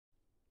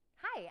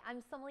Hi,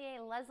 I'm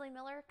sommelier Leslie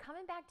Miller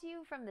coming back to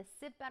you from the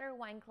Sip Better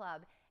Wine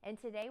Club, and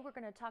today we're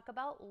going to talk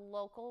about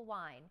local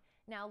wine.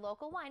 Now,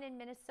 local wine in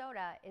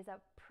Minnesota is a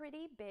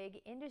pretty big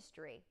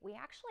industry. We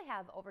actually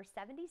have over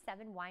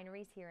 77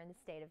 wineries here in the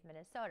state of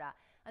Minnesota,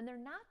 and they're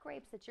not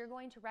grapes that you're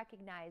going to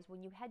recognize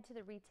when you head to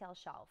the retail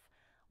shelf.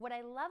 What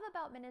I love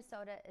about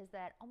Minnesota is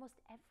that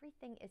almost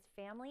everything is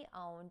family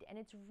owned, and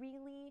it's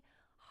really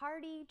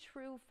hardy,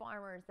 true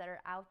farmers that are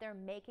out there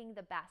making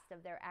the best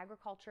of their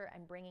agriculture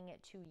and bringing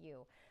it to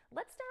you.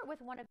 Let's start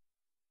with one of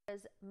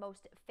his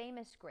most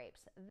famous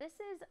grapes. This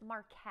is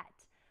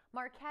Marquette.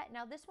 Marquette,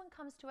 now this one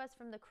comes to us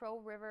from the Crow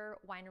River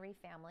Winery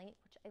family,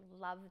 which I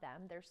love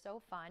them. They're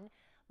so fun.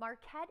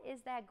 Marquette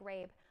is that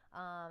grape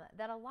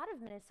that a lot of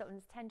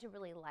Minnesotans tend to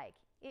really like.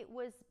 It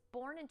was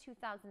born in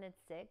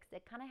 2006.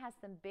 It kind of has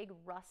some big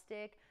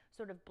rustic,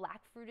 sort of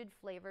black fruited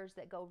flavors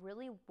that go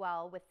really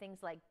well with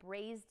things like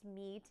braised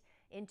meat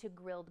into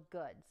grilled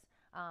goods.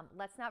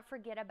 Let's not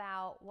forget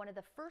about one of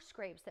the first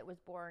grapes that was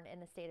born in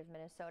the state of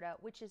Minnesota,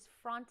 which is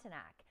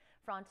Frontenac.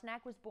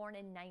 Frontenac was born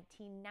in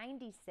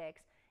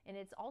 1996, and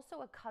it's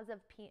also a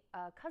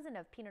cousin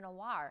of Pinot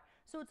Noir.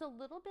 So it's a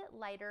little bit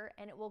lighter,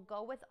 and it will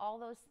go with all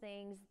those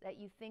things that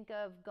you think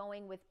of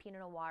going with Pinot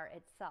Noir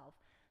itself.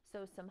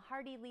 So some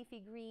hearty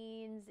leafy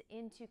greens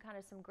into kind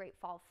of some great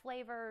fall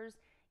flavors.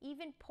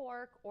 Even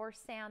pork or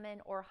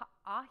salmon or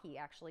ahi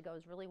actually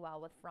goes really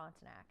well with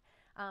Frontenac.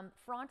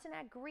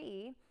 Frontenac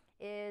Gris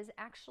is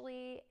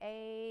actually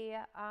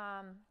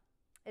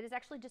it is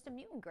actually just a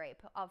mutant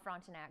grape of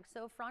Frontenac.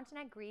 So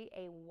Frontenac Gris,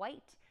 a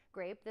white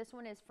grape. This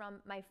one is from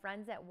my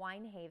friends at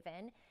Wine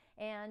Haven.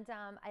 And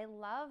I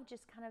love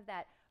just kind of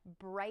that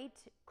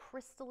bright,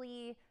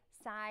 crystally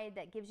side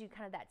that gives you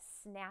kind of that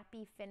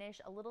snappy finish,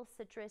 a little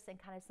citrus and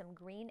kind of some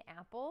green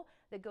apple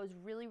that goes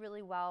really,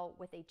 really well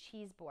with a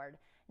cheese board.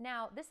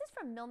 Now, this is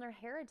from Milner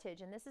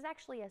Heritage, and this is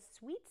actually a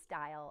sweet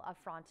style of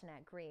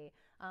Frontenac Gris.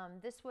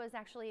 This was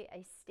actually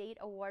a state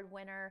award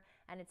winner,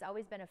 and it's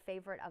always been a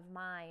favorite of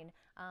mine.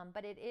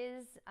 But it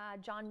is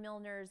John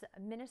Milner's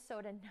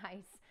Minnesota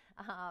Nice,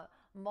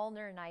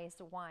 Milner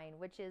Nice wine,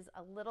 which is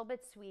a little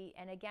bit sweet,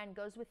 and again,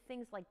 goes with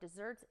things like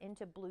desserts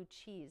into blue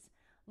cheese.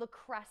 Le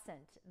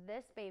Crescent.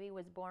 This baby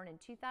was born in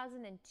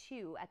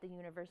 2002 at the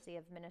University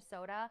of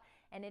Minnesota,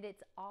 and it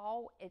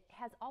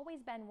has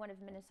always been one of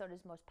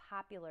Minnesota's most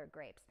popular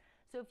grapes.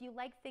 So if you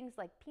like things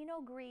like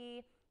Pinot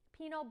Gris,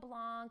 Pinot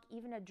Blanc,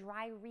 even a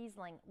dry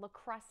Riesling, Le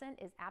Crescent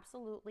is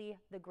absolutely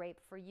the grape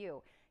for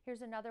you.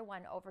 Here's another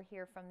one over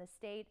here from the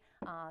state,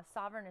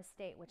 Sovereign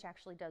Estate, which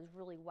actually does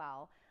really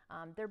well.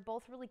 They're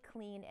both really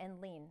clean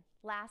and lean.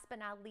 Last but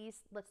not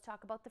least, let's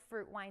talk about the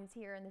fruit wines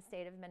here in the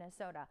state of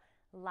Minnesota.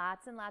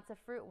 Lots and lots of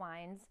fruit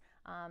wines.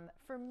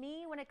 For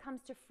me, when it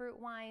comes to fruit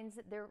wines,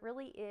 there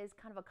really is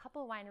kind of a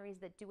couple of wineries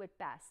that do it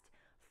best.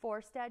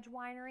 Forced Edge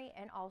Winery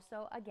and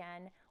also,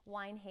 again,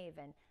 Wine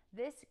Haven.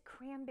 This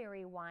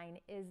cranberry wine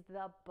is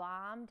the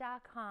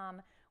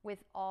bomb.com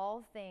with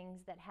all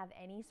things that have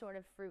any sort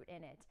of fruit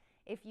in it.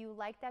 If you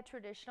like that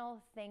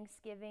traditional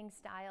Thanksgiving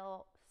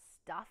style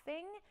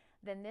stuffing,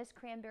 then this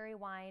cranberry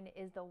wine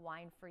is the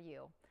wine for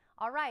you.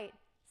 All right,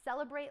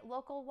 celebrate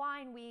local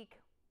wine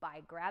week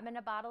by grabbing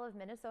a bottle of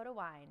Minnesota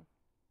wine.